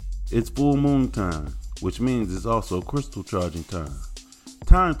It's full moon time, which means it's also crystal charging time.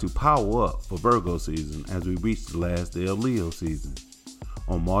 Time to power up for Virgo season as we reach the last day of Leo season.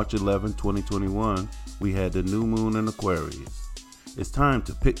 On March 11, 2021, we had the new moon in Aquarius. It's time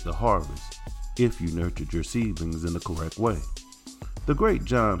to pick the harvest if you nurtured your seedlings in the correct way. The great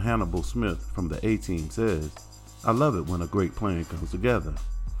John Hannibal Smith from the A-Team says, "I love it when a great plan comes together."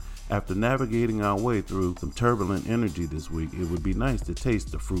 After navigating our way through some turbulent energy this week, it would be nice to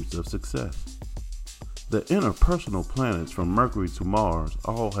taste the fruits of success. The interpersonal planets from Mercury to Mars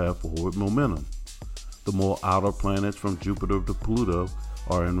all have forward momentum. The more outer planets from Jupiter to Pluto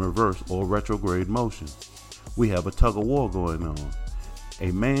are in reverse or retrograde motion. We have a tug of war going on,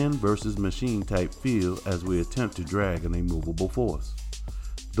 a man versus machine type feel as we attempt to drag an immovable force.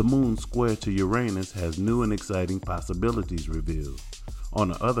 The moon square to Uranus has new and exciting possibilities revealed. On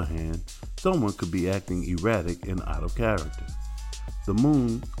the other hand, someone could be acting erratic and out of character. The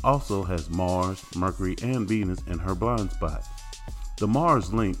moon also has Mars, Mercury, and Venus in her blind spot. The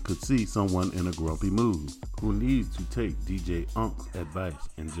Mars link could see someone in a grumpy mood who needs to take DJ Unk's advice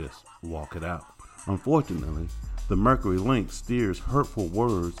and just walk it out. Unfortunately, the Mercury link steers hurtful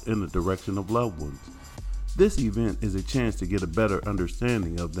words in the direction of loved ones. This event is a chance to get a better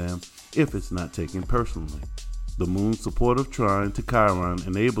understanding of them if it's not taken personally. The moon's supportive trine to Chiron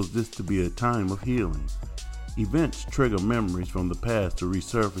enables this to be a time of healing. Events trigger memories from the past to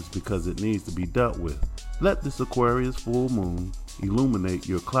resurface because it needs to be dealt with. Let this Aquarius full moon illuminate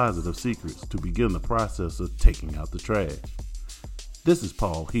your closet of secrets to begin the process of taking out the trash. This is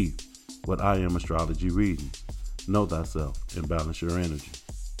Paul Heath with I Am Astrology Readings. Know thyself and balance your energy.